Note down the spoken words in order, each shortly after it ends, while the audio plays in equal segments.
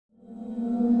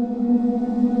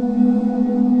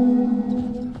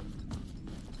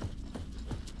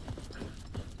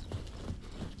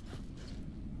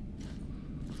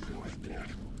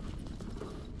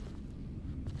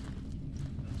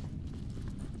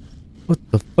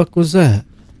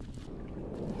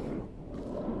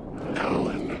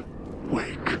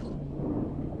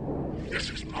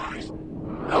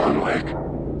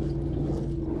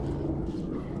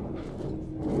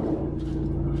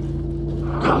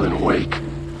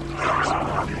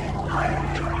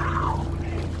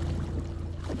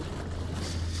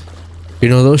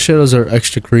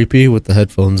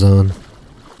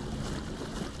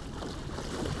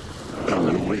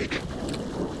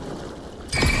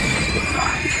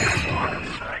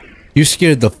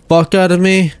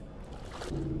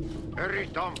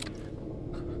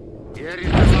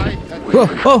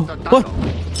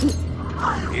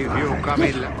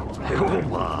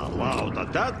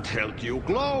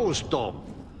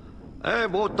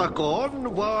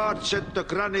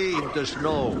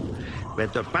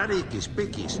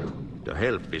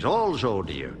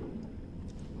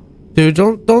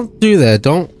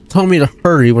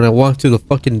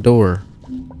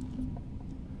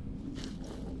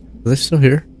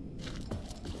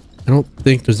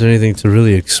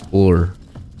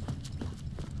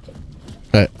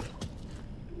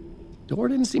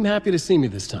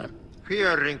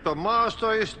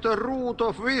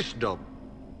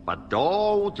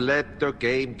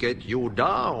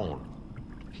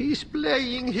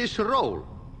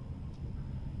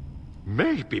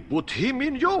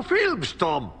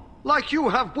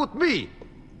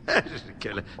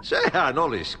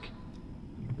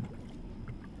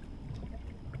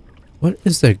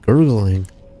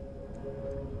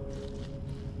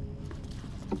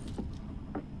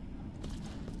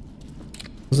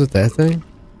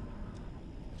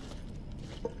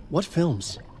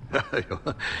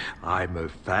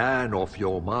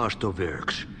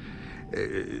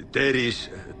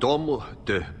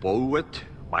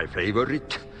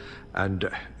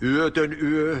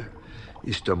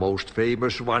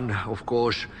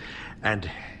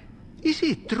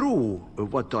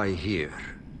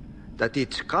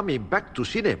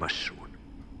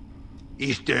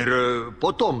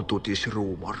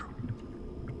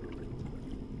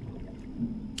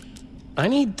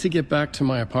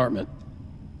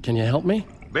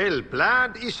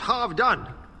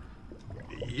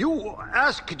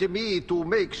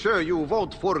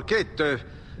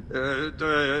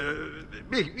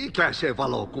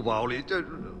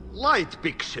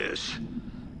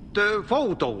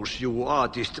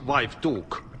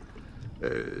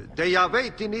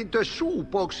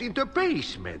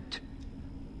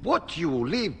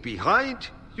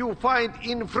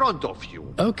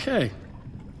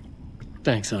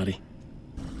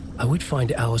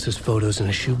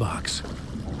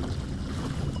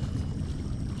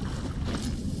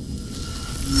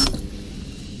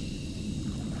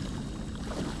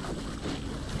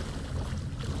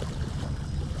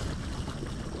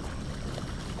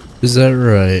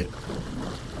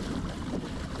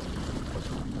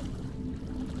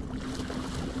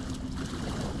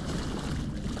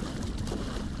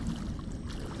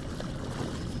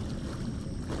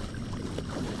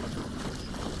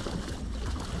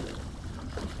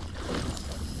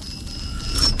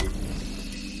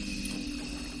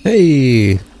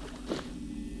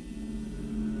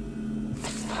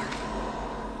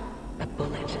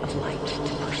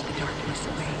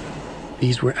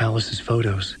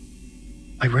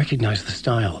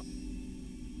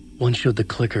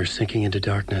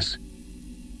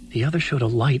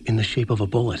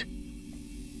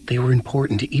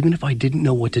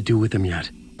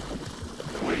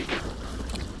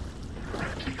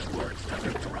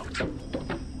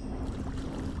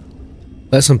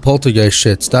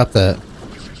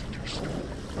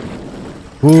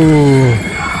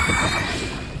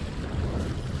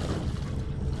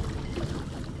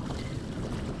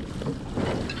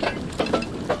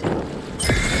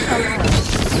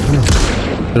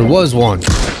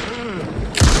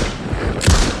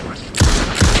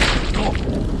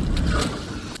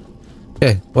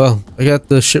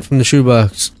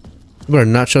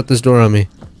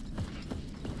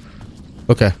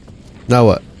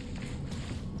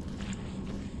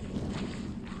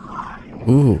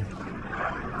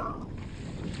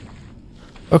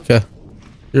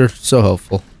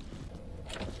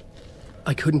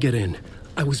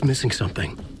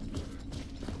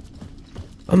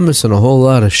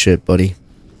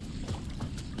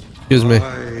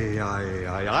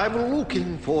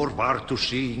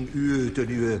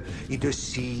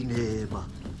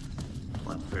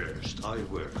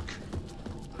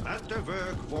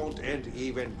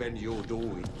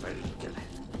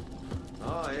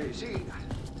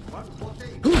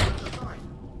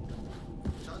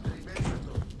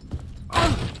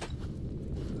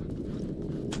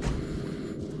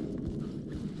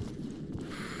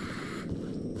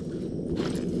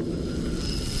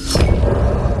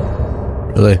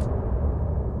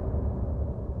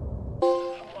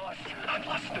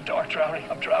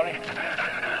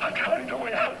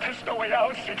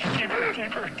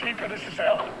Deeper, deeper, this is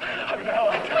hell. I'm in hell,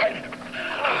 I died.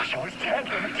 I wish I was dead.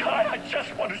 Let me die. I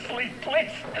just want to sleep,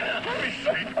 please. Let me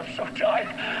sleep. I'm so tired.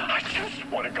 I just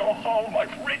want to go home.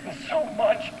 I've written so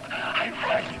much. I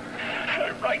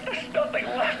write. There's nothing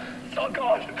left. It's all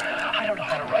gone. I don't know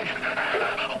how to write.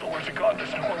 All the words are gone.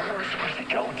 There's no more words. Where did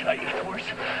they go? Did I eat the words?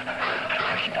 I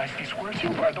don't recognize these words.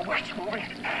 Who are the words moving?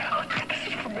 Oh, this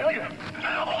is familiar.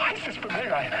 Oh, this is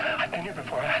familiar. I've been here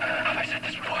before. Have I said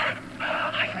this before?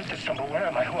 I've read this somewhere. Where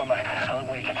am I? Who am I?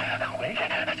 Alanwake. Wake?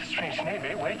 That's a strange name,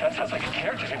 eh? Wake? That sounds like a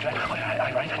character's name.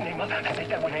 I write that name up. I make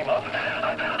that one name up.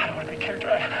 I don't want to be a character.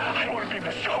 I don't want to be in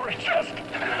the story. Just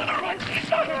write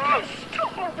these out of the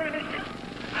story.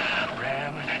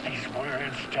 Ram these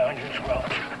words down your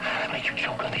throat. Make you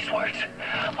choke on these words.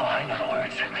 Oh, I know the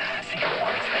words. Secret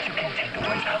words. You can't take the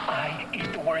words. I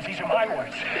eat the words. These are my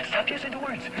words. Stop using the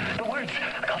words. The words.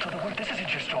 Call the word. This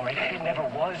isn't your story. It never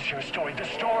was your story. The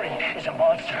story is a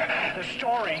monster. The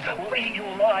story will eat you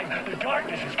alive. The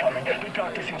darkness is coming. The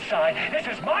darkness inside. This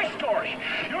is my story.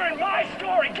 You're in my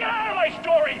story. Get out of my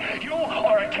story. You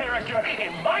are a character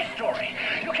in my story.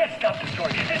 You can't stop the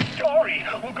story. This story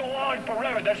will go on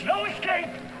forever. There's no escape.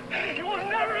 You will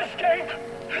never escape.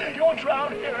 You will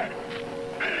drown here.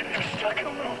 You're stuck in a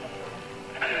loop.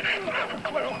 You don't have a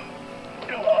clue.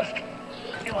 You're lost.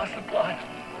 You lost the plot.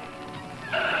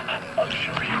 I'll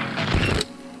show you.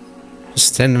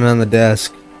 Just standing on the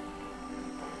desk.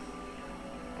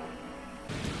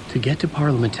 To get to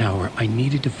Parliament Tower, I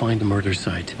needed to find a murder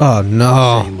site. Oh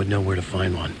no. Zane would know where to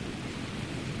find one.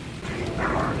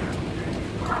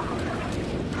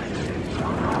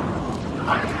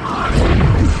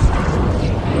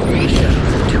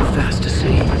 Too fast to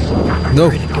see. No,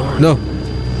 no.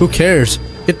 Who cares?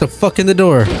 Get the fuck in the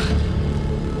door.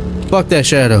 Fuck that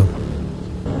shadow.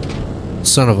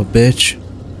 Son of a bitch.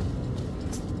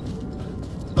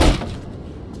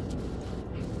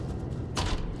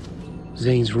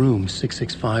 Zane's room,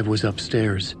 665, was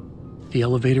upstairs. The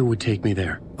elevator would take me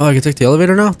there. Oh, I can take the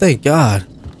elevator now? Thank God.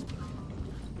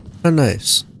 Oh,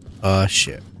 nice. Oh,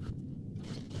 shit.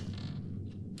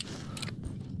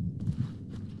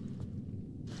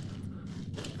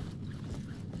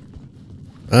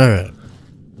 Alright.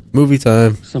 Movie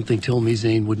time. Something told me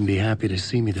Zane wouldn't be happy to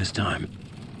see me this time.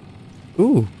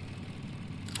 Ooh.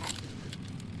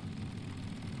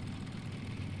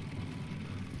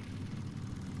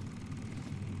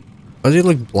 Why does he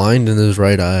look blind in his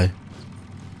right eye?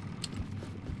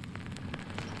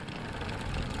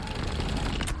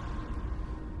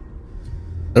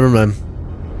 Never mind.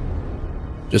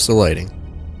 Just the lighting.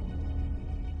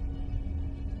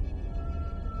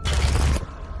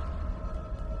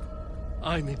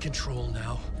 I'm in control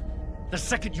now. The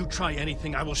second you try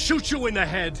anything, I will shoot you in the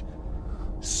head.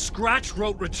 Scratch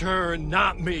wrote return,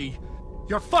 not me.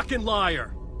 You're a fucking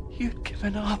liar. You'd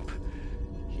given up.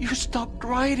 You stopped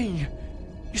writing.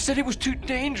 You said it was too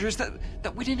dangerous,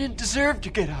 that we didn't deserve to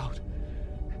get out.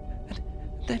 And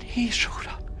then he showed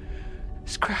up.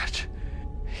 Scratch.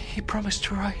 He promised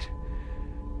to write.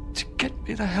 To get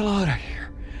me the hell out of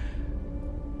here.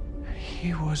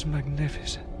 He was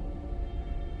magnificent.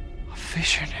 A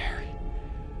visionary.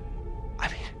 I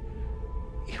mean,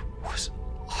 it was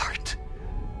art.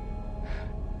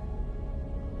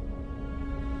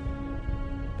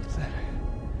 But then,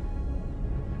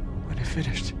 when it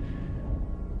finished,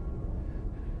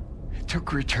 it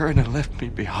took a return and left me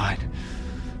behind.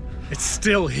 It's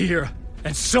still here,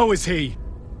 and so is he.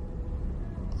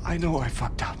 I know I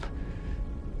fucked up.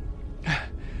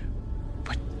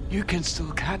 But you can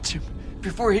still catch him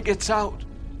before he gets out.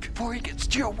 Before he gets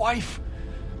to your wife.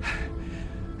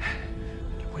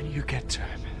 When you get to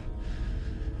him,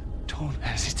 don't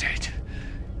hesitate.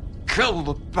 Kill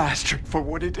the bastard for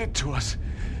what he did to us.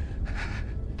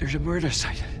 There's a murder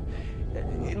site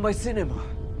in my cinema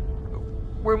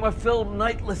where my film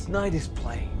Nightless Night is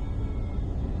playing.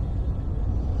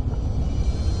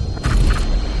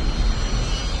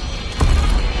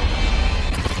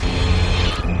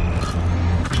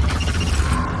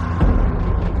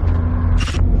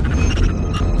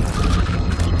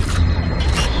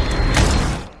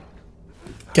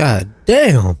 God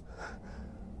damn.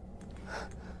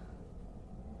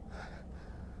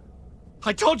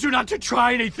 I told you not to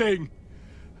try anything.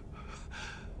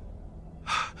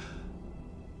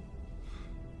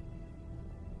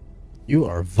 You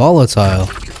are volatile.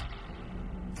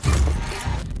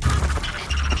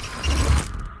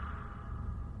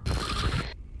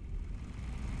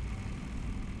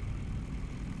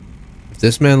 If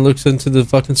this man looks into the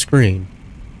fucking screen.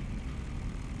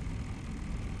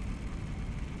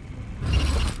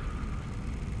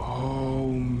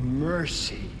 Oh,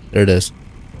 mercy. There it is.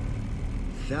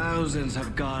 Thou Thousands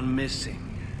have gone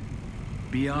missing,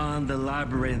 beyond the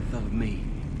labyrinth of me.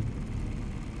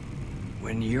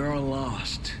 When you're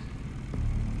lost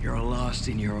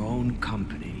in your own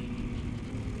company.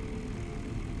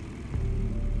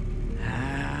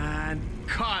 And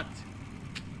cut!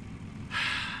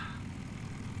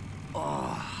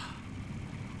 Oh.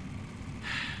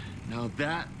 Now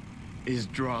that is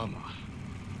drama.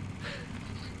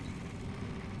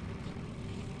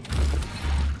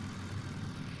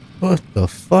 What the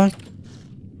fuck?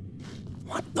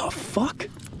 What the fuck?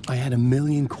 I had a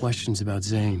million questions about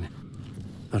Zane,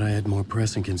 but I had more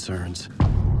pressing concerns.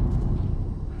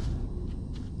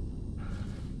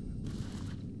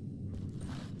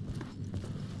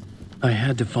 I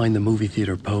had to find the movie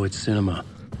theater Poetscinema.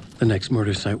 The next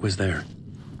murder site was there.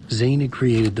 Zane had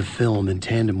created the film in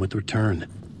tandem with Return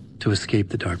to escape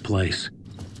the dark place.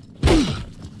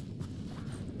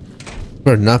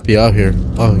 Better not be out here.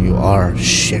 Oh, you are.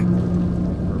 Shit.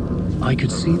 I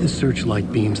could see the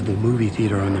searchlight beams of the movie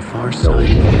theater on the far side.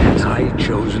 Had I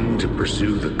chosen to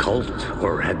pursue the cult,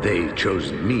 or had they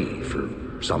chosen me for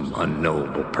some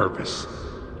unknowable purpose?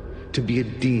 To be a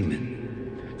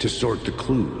demon, to sort the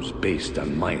clues based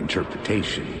on my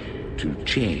interpretation, to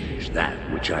change that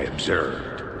which I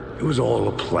observed. It was all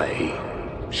a play.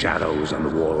 Shadows on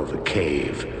the wall of the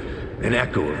cave, an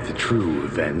echo of the true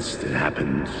events that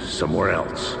happened somewhere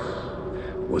else.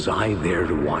 Was I there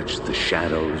to watch the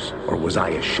shadows, or was I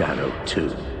a shadow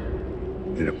too?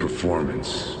 In a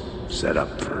performance set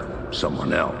up for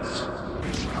someone else?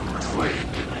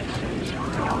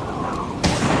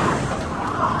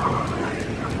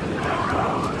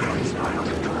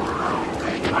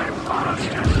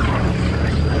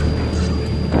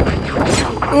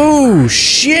 Oh,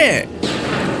 shit!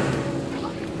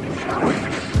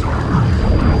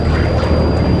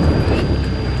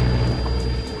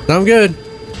 I'm good.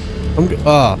 I'm good.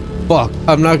 Oh, fuck.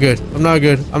 I'm not good. I'm not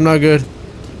good. I'm not good.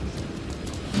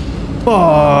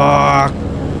 Fuck.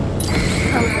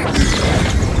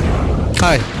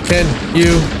 Hi. Can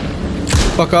you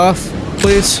fuck off,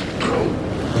 please?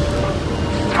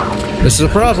 This is a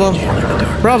problem.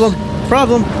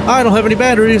 Problem. I don't have any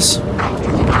batteries.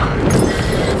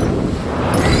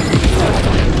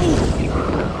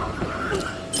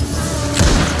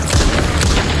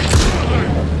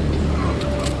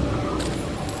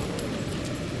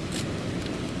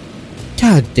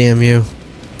 God damn you.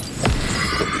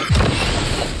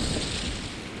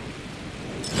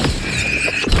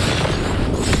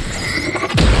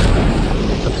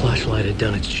 The flashlight had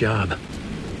done its job.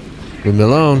 Leave me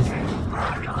alone.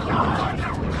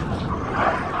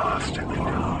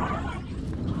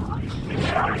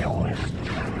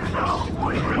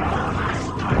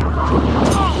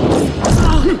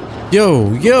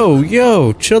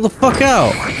 Yo, chill the fuck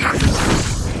out.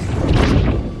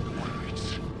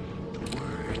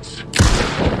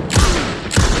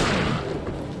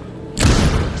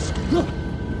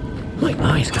 My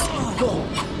eyes got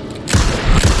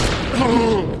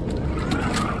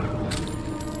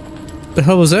The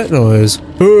hell was that noise?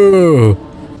 Ooh.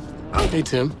 Hey,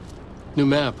 Tim. New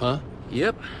map, huh?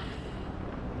 Yep.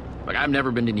 Like, I've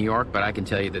never been to New York, but I can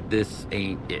tell you that this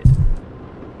ain't it.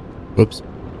 Whoops.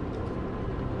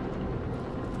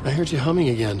 I heard you humming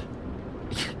again.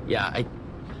 Yeah,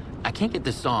 I can't get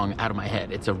this song out of my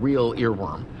head. It's a real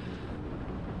earworm.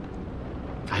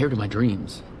 I hear it in my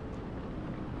dreams.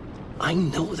 I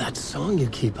know that song you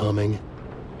keep humming.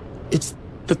 It's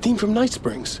the theme from Night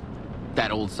Springs.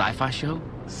 That old sci-fi show?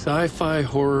 Sci-fi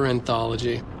horror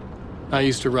anthology. I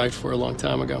used to write for a long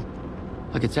time ago.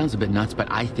 Look, it sounds a bit nuts,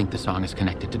 but I think the song is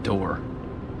connected to Door.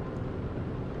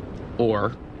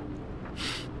 Or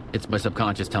it's my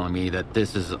subconscious telling me that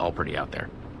this is all pretty out there.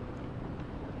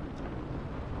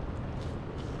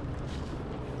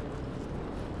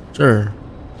 Sure.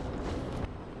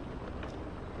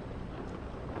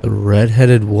 The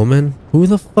red-headed woman? Who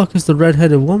the fuck is the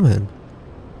red-headed woman?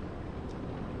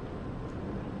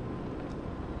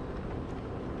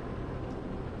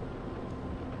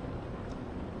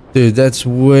 Dude, that's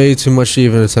way too much to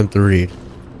even attempt to read.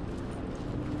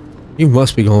 You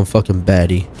must be going fucking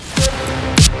batty.